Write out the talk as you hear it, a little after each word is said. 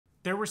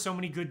There were so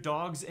many good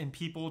dogs and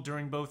people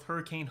during both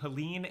Hurricane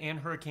Helene and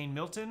Hurricane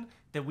Milton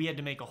that we had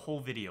to make a whole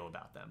video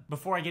about them.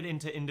 Before I get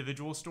into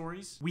individual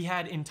stories, we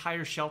had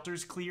entire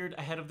shelters cleared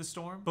ahead of the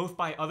storm, both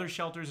by other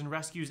shelters and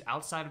rescues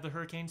outside of the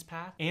hurricane's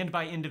path, and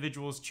by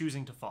individuals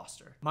choosing to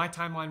foster. My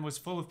timeline was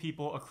full of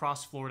people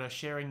across Florida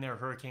sharing their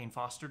hurricane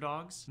foster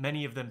dogs,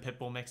 many of them pit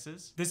bull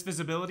mixes. This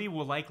visibility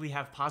will likely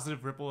have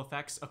positive ripple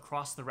effects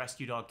across the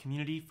rescue dog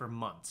community for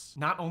months.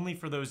 Not only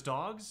for those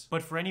dogs,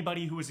 but for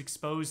anybody who was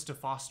exposed to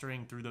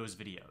fostering through those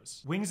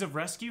videos. Wings of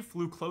Rescue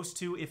flew close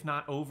to, if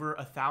not over,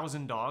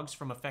 1,000 dogs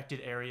from affected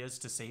areas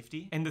to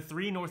safety, and the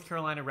 3 North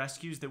Carolina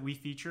rescues that we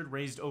featured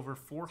raised over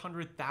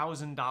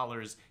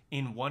 $400,000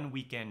 in one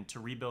weekend to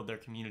rebuild their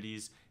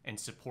communities and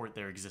support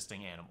their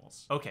existing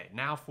animals. Okay,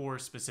 now for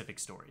specific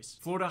stories.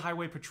 Florida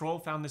Highway Patrol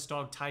found this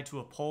dog tied to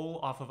a pole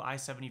off of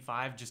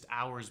I-75 just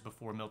hours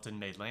before Milton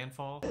made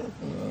landfall.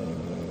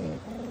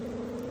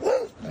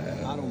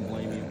 I don't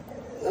blame you.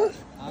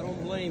 I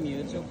don't blame you.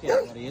 It's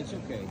okay, buddy. It's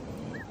okay.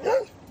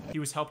 He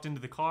was helped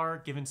into the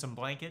car, given some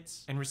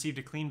blankets, and received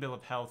a clean bill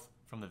of health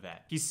from the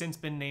vet. He's since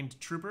been named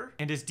Trooper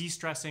and is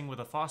de-stressing with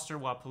a foster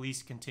while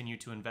police continue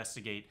to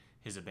investigate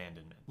his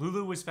abandonment.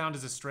 Lulu was found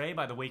as a stray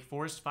by the Wake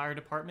Forest Fire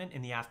Department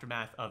in the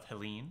aftermath of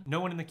Helene. No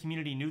one in the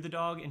community knew the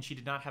dog, and she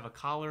did not have a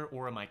collar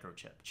or a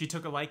microchip. She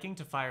took a liking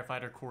to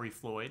firefighter Corey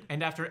Floyd,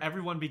 and after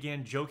everyone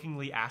began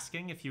jokingly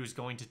asking if he was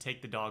going to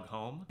take the dog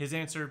home, his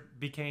answer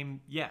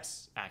became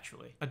yes,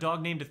 actually. A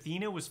dog named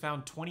Athena was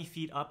found 20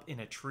 feet up in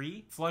a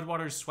tree.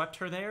 Floodwaters swept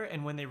her there,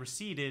 and when they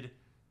receded,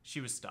 she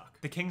was stuck.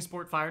 The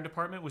Kingsport Fire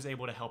Department was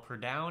able to help her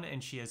down,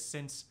 and she has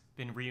since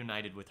been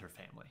reunited with her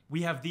family.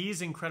 We have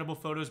these incredible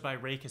photos by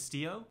Ray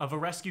Castillo of a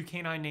rescue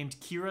canine named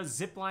Kira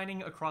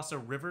ziplining across a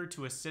river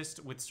to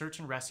assist with search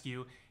and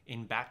rescue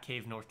in Bat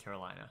Cave, North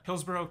Carolina.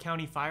 Hillsborough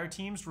County fire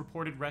teams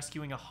reported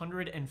rescuing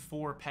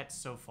 104 pets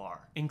so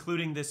far,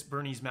 including this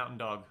Bernese mountain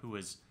dog who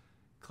was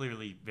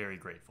clearly very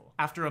grateful.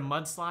 After a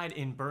mudslide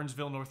in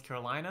Burnsville, North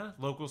Carolina,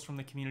 locals from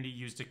the community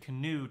used a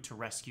canoe to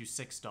rescue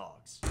 6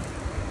 dogs.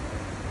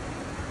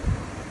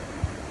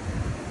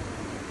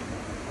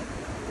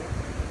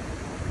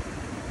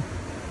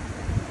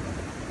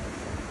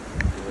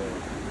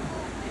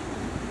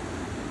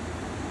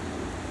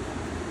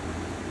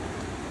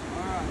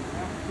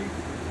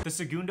 The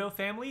Segundo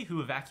family,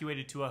 who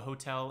evacuated to a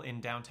hotel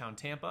in downtown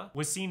Tampa,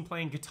 was seen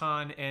playing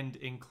Catan and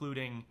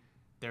including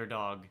their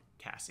dog,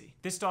 Cassie.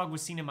 This dog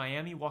was seen in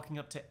Miami walking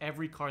up to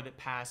every car that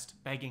passed,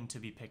 begging to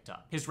be picked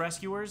up. His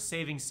rescuers,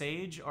 Saving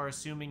Sage, are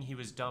assuming he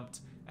was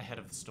dumped ahead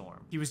of the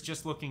storm. He was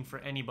just looking for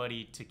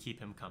anybody to keep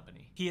him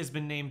company. He has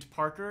been named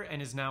Parker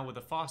and is now with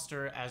a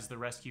foster as the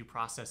rescue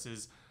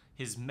processes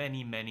his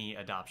many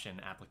adoption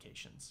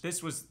applications.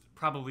 This was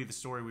probably the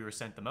story we were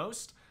sent the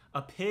most.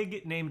 A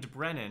pig named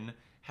Brennan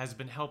has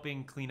been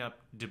helping clean up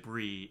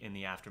debris in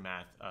the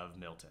aftermath of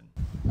Milton.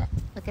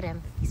 Look at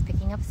him. He's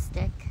picking up a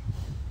stick.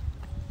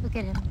 Look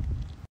at him.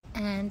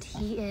 And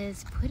he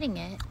is putting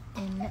it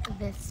in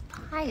this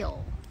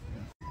pile.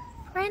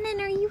 Brennan,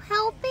 are you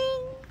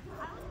helping?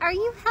 Are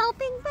you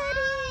helping,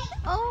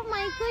 buddy? Oh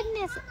my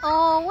goodness.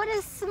 Oh, what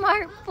a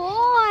smart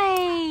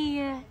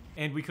boy.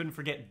 And we couldn't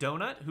forget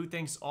Donut, who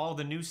thinks all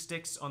the new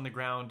sticks on the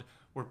ground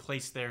were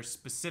placed there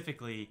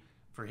specifically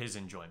for his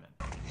enjoyment.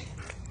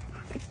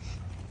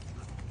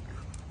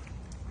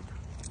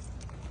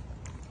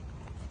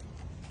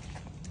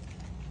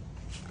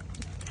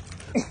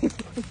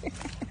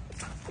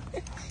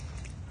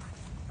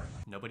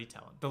 Nobody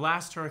tell him. The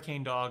last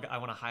hurricane dog I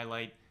want to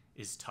highlight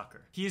is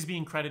Tucker. He is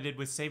being credited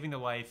with saving the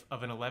life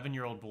of an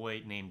 11-year-old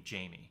boy named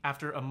Jamie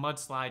after a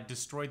mudslide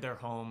destroyed their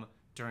home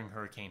during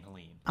Hurricane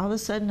Helene. All of a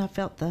sudden I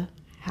felt the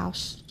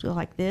house go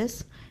like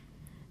this,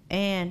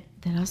 and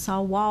then I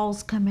saw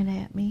walls coming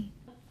at me.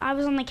 I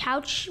was on the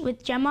couch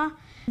with Gemma.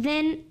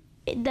 Then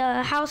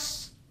the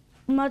house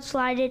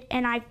mudslided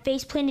and I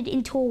face planted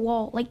into a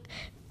wall, like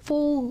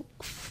full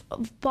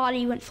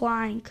body went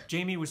flying.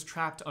 Jamie was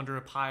trapped under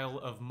a pile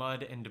of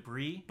mud and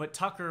debris, but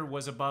Tucker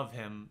was above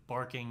him,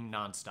 barking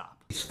nonstop.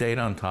 He stayed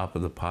on top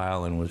of the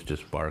pile and was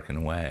just barking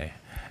away.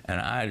 And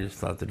I just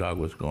thought the dog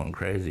was going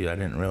crazy. I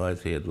didn't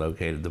realize he had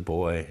located the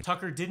boy.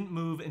 Tucker didn't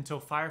move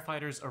until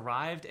firefighters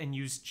arrived and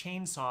used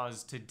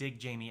chainsaws to dig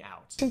Jamie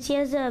out. Since he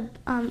has a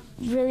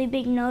really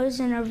big nose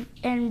and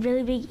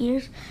really big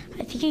ears,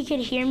 I think he could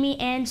hear me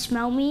and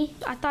smell me.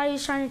 I thought he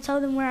was trying to tell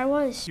them where I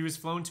was. He was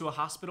flown to a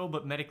hospital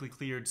but medically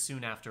cleared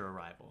soon after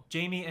arrival.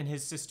 Jamie and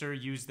his sister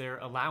used their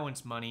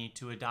allowance money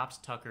to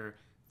adopt Tucker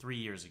 3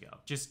 years ago,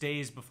 just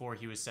days before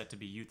he was set to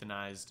be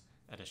euthanized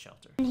at a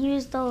shelter. And he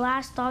was the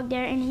last dog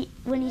there, and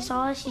when he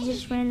saw us, he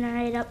just ran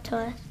right up to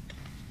us.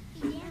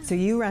 So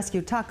you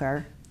rescued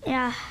Tucker?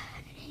 Yeah,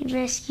 he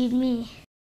rescued me.